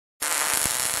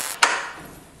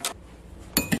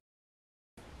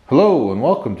Hello and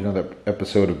welcome to another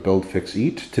episode of Build, Fix,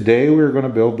 Eat. Today we're going to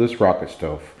build this rocket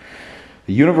stove.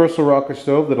 A universal rocket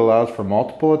stove that allows for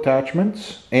multiple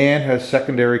attachments and has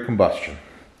secondary combustion.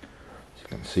 As you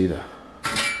can see, the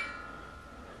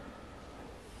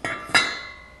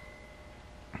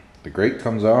grate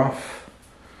comes off.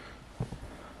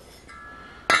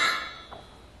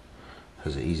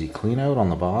 Has an easy clean out on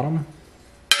the bottom.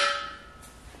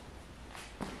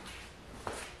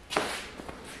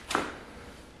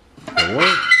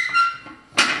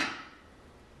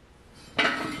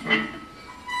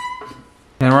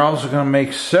 And we're also going to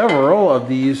make several of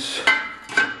these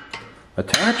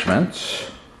attachments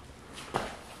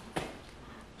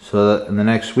so that in the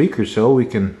next week or so we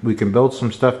can build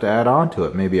some stuff to add on to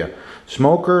it. Maybe a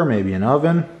smoker, maybe an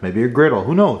oven, maybe a griddle,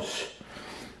 who knows?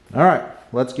 All right,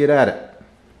 let's get at it.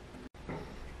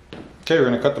 Okay, we're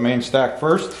going to cut the main stack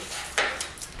first.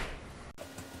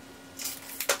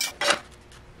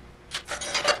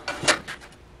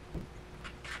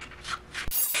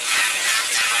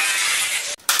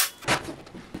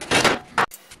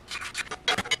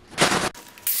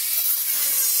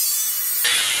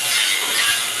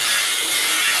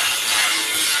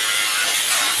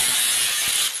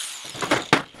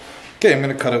 Okay, I'm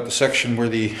going to cut out the section where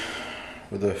the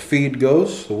feed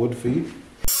goes, the wood feed.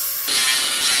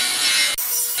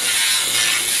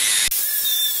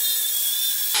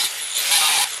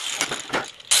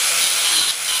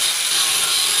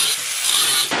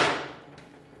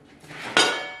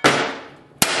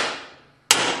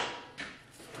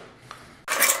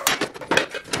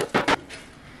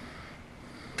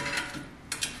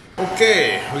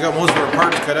 Okay, we got most of our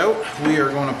parts cut out. We are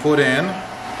going to put in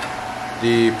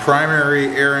the primary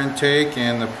air intake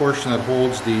and the portion that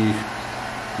holds the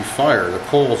fire, the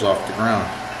coals off the ground.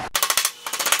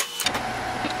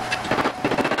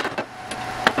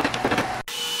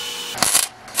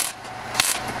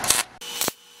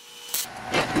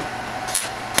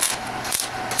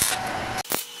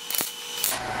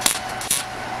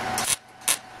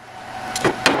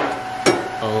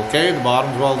 Okay, the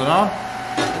bottom's welded on.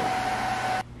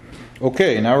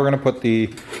 Okay, now we're going to put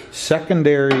the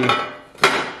secondary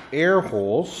air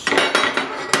holes,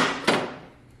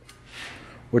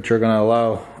 which are going to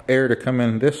allow air to come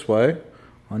in this way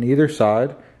on either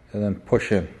side and then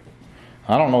push in.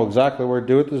 I don't know exactly where to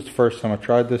do it. This is the first time I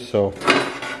tried this, so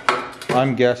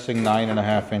I'm guessing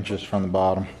 9.5 inches from the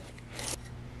bottom.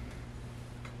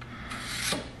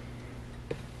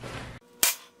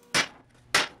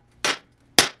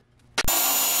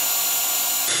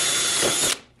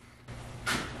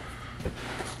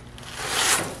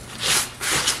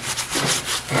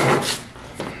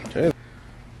 Okay.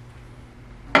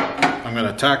 I'm going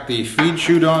to tack the feed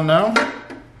chute on now.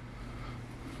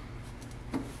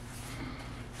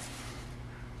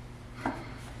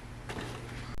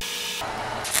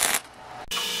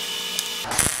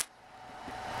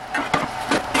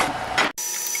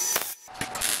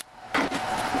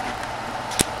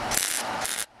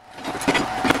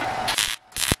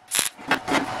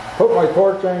 Put my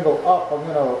torch angle up. I'm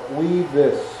going to weave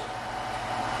this,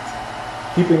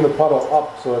 keeping the puddle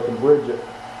up so I can bridge it.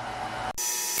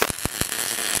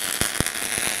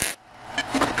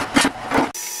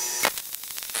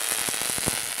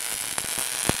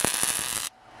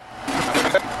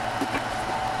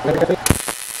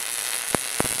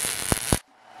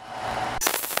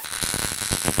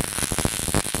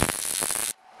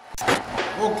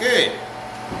 Okay,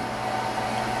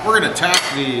 we're going to tack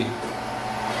the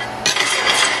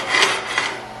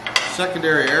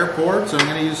secondary air ports. I'm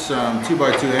going to use some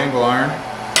 2x2 angle iron.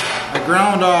 I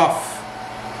ground off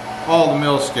all the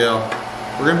mill scale.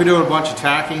 We're going to be doing a bunch of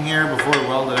tacking here before we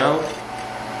weld it out,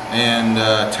 and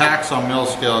tacks on mill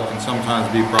scale can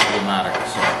sometimes be problematic,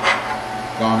 so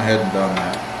gone ahead and done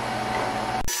that.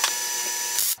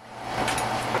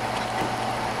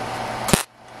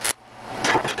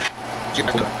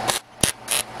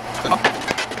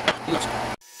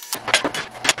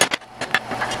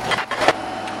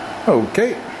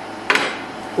 Okay,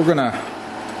 we're gonna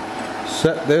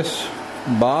set this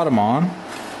bottom on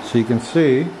so you can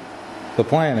see the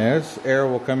plan is air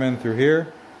will come in through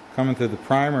here, coming through the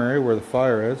primary where the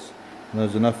fire is, and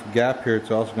there's enough gap here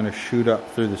it's also going to shoot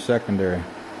up through the secondary.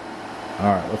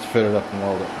 Alright, let's fit it up and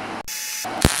weld it.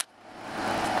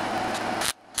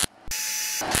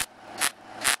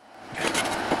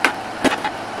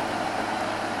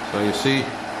 So you see,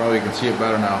 probably you can see it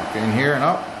better now. Get in here and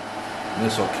up, and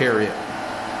this will carry it.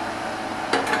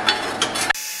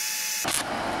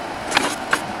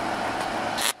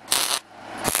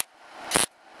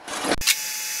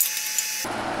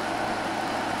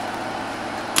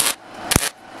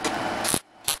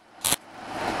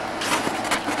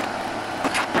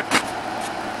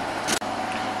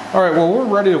 Alright, well, we're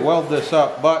ready to weld this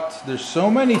up, but there's so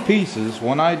many pieces.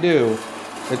 When I do,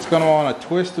 it's going to want to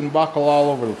twist and buckle all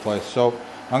over the place. So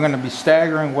I'm going to be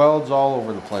staggering welds all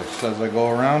over the place as I go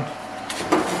around.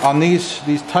 On these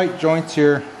tight joints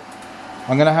here,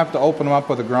 I'm going to have to open them up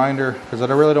with a grinder because I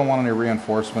really don't want any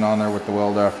reinforcement on there with the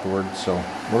weld afterwards. So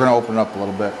we're going to open it up a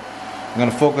little bit. I'm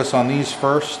going to focus on these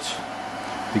first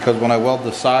because when I weld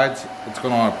the sides, it's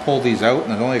going to want to pull these out,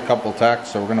 and there's only a couple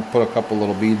tacks, so we're going to put a couple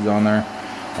little beads on there.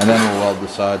 And then we'll weld the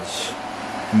sides,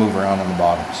 move around on the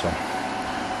bottom. So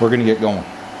we're going to get going.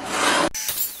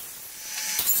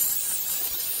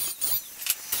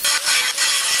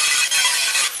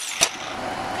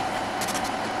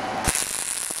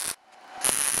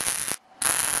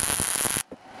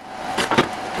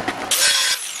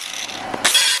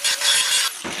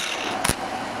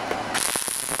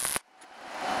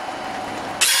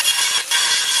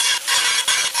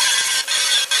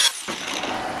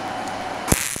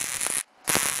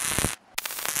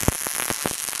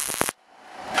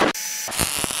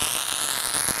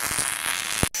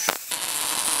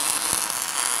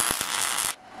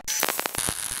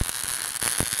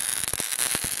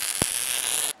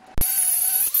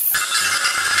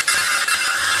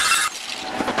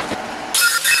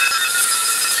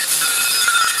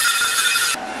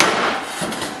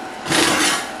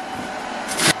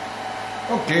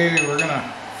 Okay, we're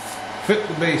gonna fit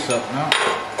the base up now.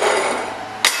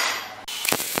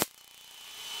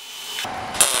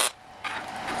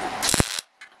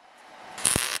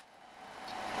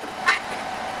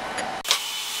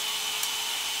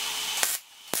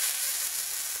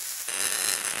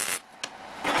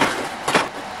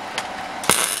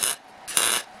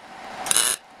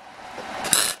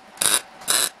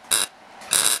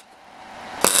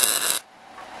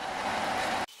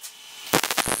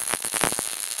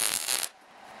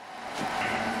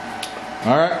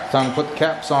 Alright, time to put the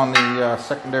caps on the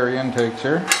secondary intakes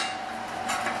here.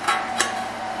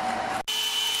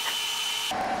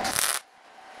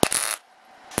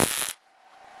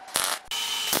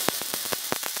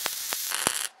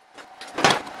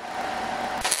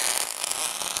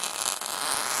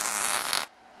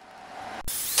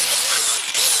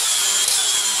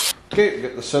 Okay,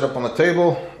 get the setup on the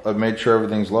table. I've made sure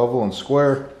everything's level and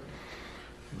square.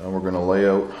 Now we're going to lay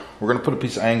out, we're going to put a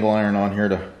piece of angle iron on here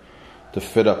to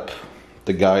fit up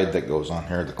the guide that goes on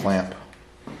here, the clamp.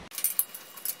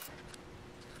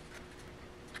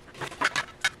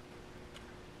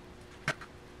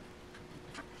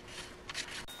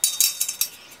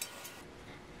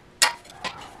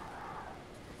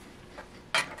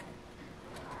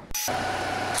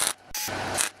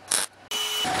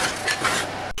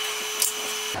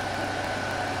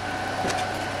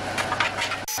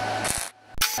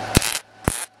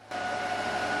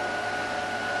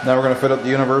 Now we're going to fit up the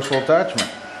universal attachment.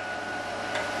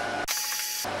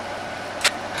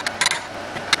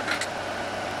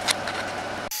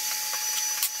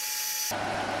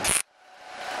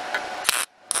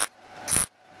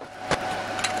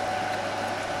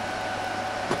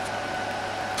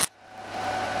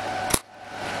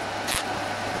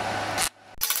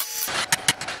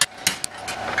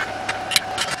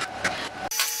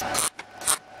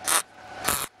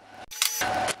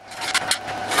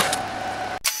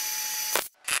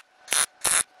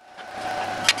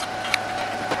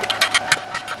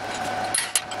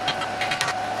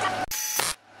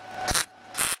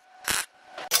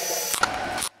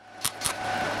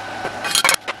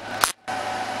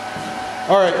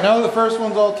 Alright, now that the first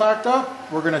one's all tacked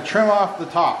up, we're going to trim off the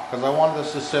top because I wanted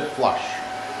this to sit flush.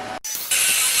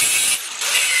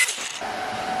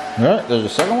 Alright, there's the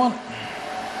second one.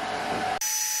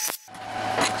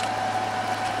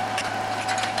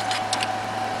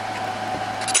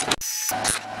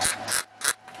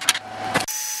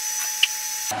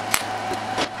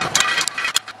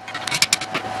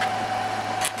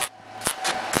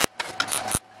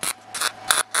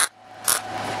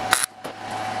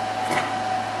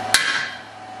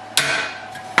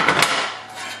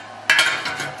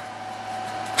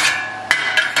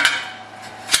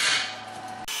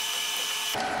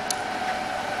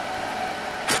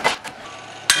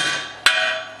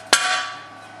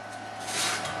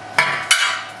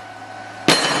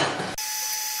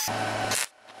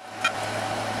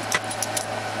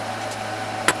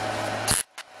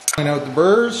 Clean out the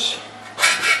burrs.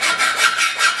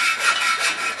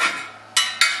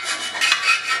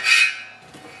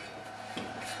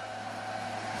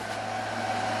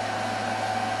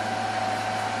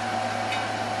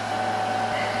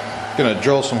 Gonna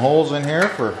drill some holes in here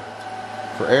for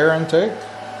air intake.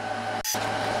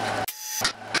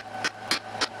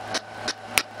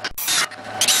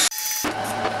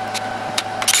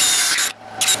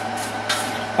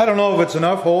 I don't know if it's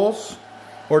enough holes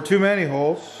or too many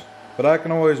holes, but I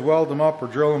can always weld them up or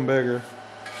drill them bigger.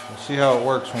 We'll see how it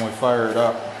works when we fire it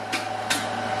up.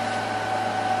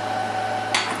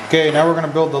 Okay, now we're going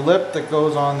to build the lip that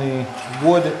goes on the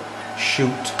wood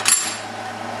chute.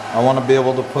 I want to be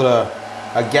able to put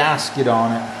a gasket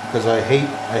on it because I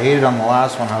hated on the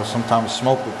last one how sometimes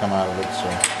smoke would come out of it. So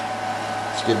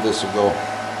let's give this a go.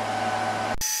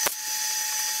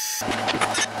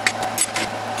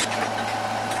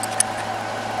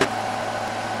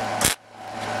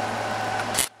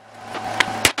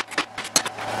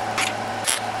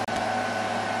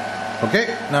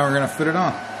 Okay, now we're going to fit it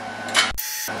on.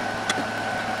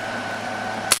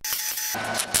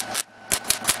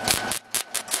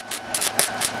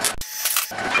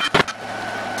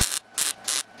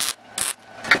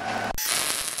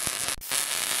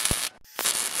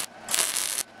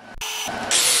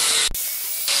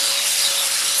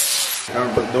 Now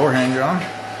we put the door hinge on.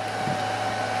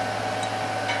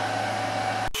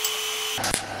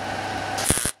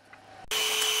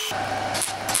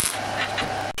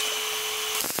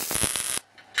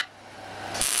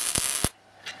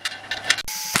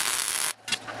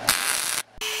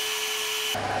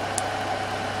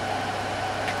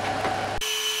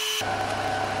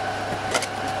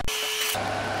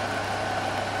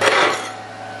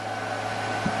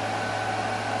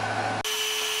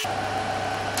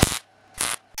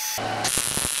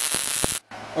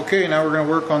 Okay, now we're going to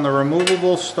work on the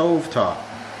removable stove top.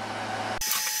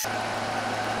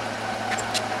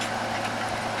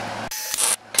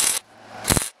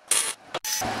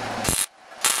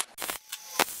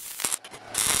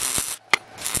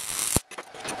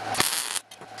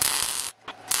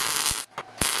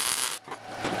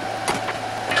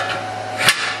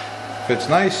 Fits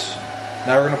nice.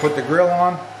 Now we're going to put the grill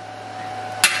on.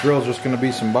 Grill's just going to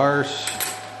be some bars.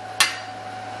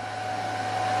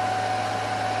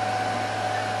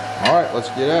 Alright, let's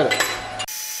get at it.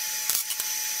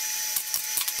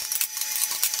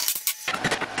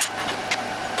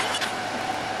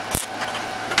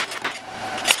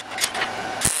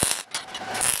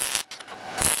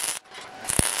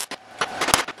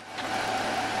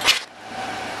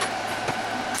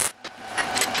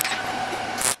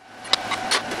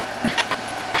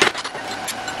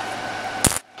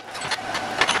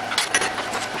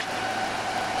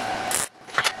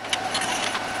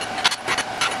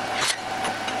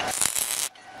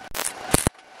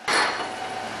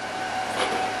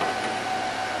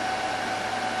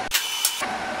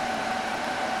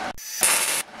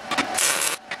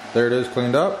 There it is,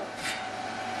 cleaned up.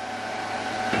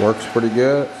 Works pretty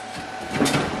good.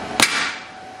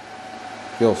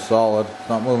 Feels solid. It's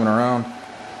not moving around.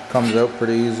 Comes out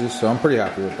pretty easy, so I'm pretty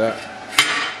happy with that.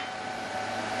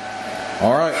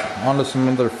 Alright, on to some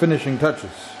other finishing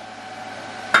touches.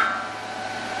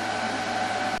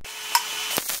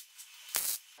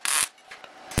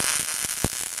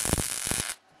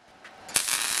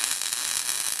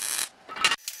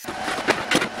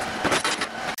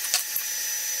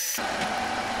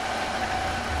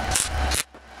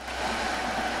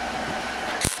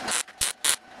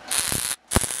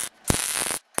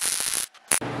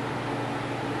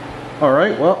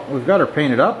 Alright, well, we've got her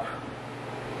painted up.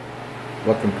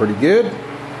 Looking pretty good.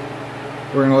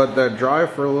 We're going to let that dry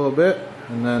for a little bit,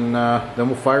 and then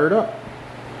we'll fire it up.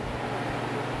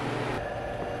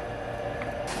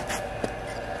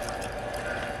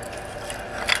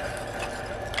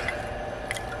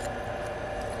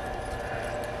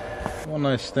 One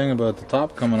nice thing about the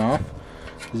top coming off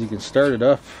is you can start it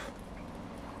up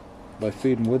by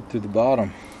feeding wood through the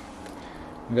bottom.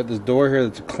 We got this door here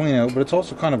that's a clean out, but it's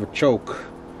also kind of a choke.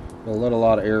 It'll let a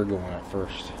lot of air go in at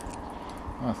first.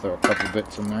 I'll throw a couple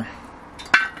bits in there.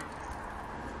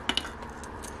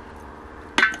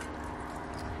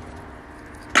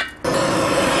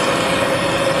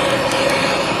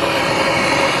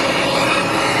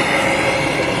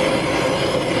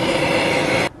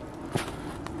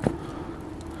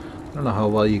 I don't know how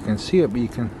well you can see it,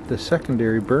 but the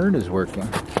secondary burn is working.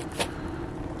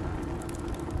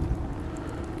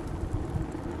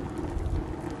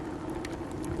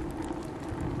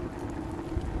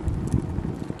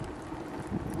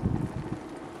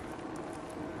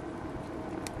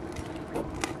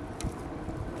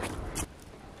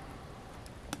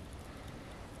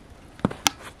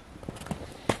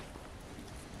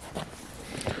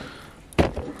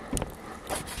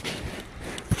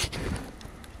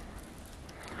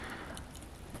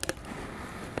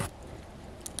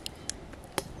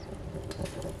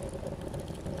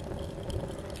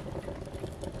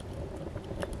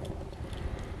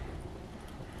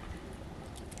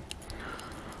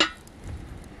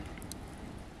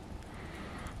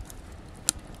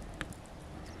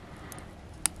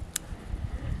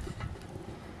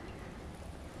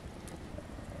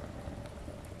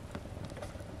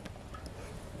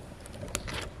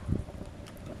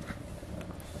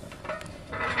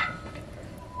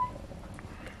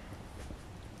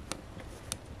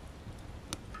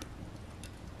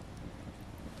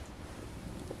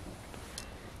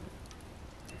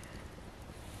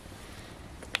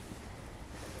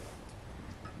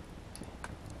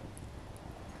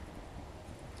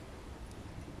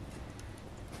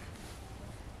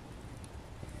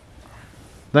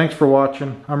 Thanks for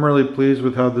watching. I'm really pleased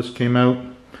with how this came out.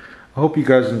 I hope you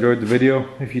guys enjoyed the video.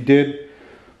 If you did,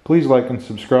 please like and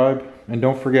subscribe. And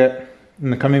don't forget, in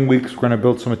the coming weeks, we're going to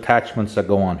build some attachments that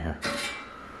go on here.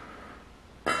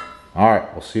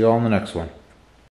 Alright, we'll see you all in the next one.